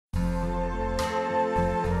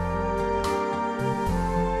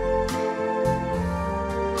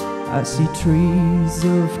I see trees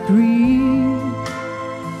of green,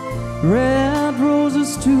 red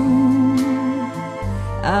roses too.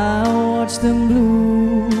 I watch them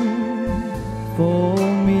bloom for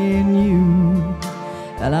me and you,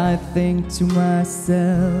 and I think to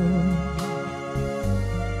myself,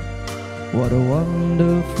 what a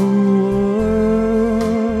wonderful world.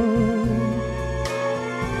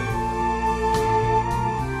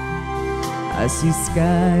 I see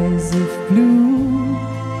skies of blue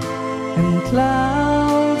and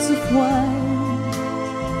clouds of white,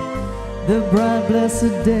 the bright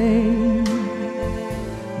blessed day,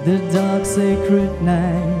 the dark sacred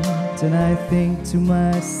night, and I think to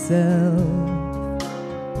myself,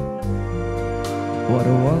 what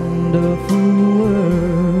a wonderful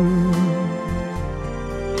world.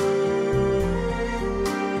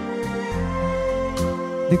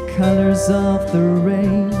 The colors of the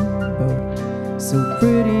rainbow, so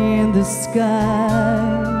pretty in the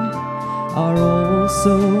sky, are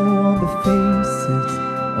also on the faces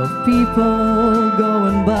of people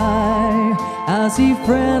going by. I see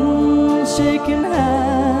friends shaking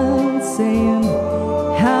hands, saying,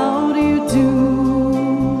 how do you do?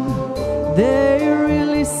 They're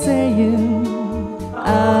really saying,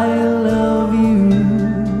 I love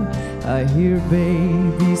you. I hear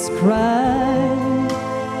babies cry,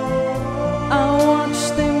 I watch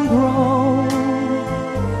them grow.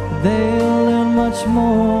 They'll learn much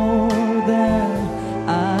more than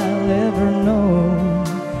I'll ever know,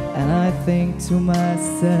 and I think to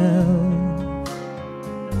myself,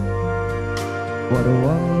 what a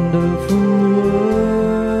wonderful world.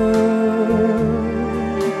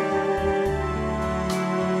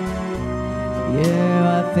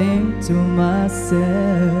 Yeah, I think to myself,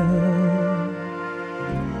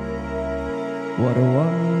 what a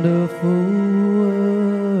wonderful world.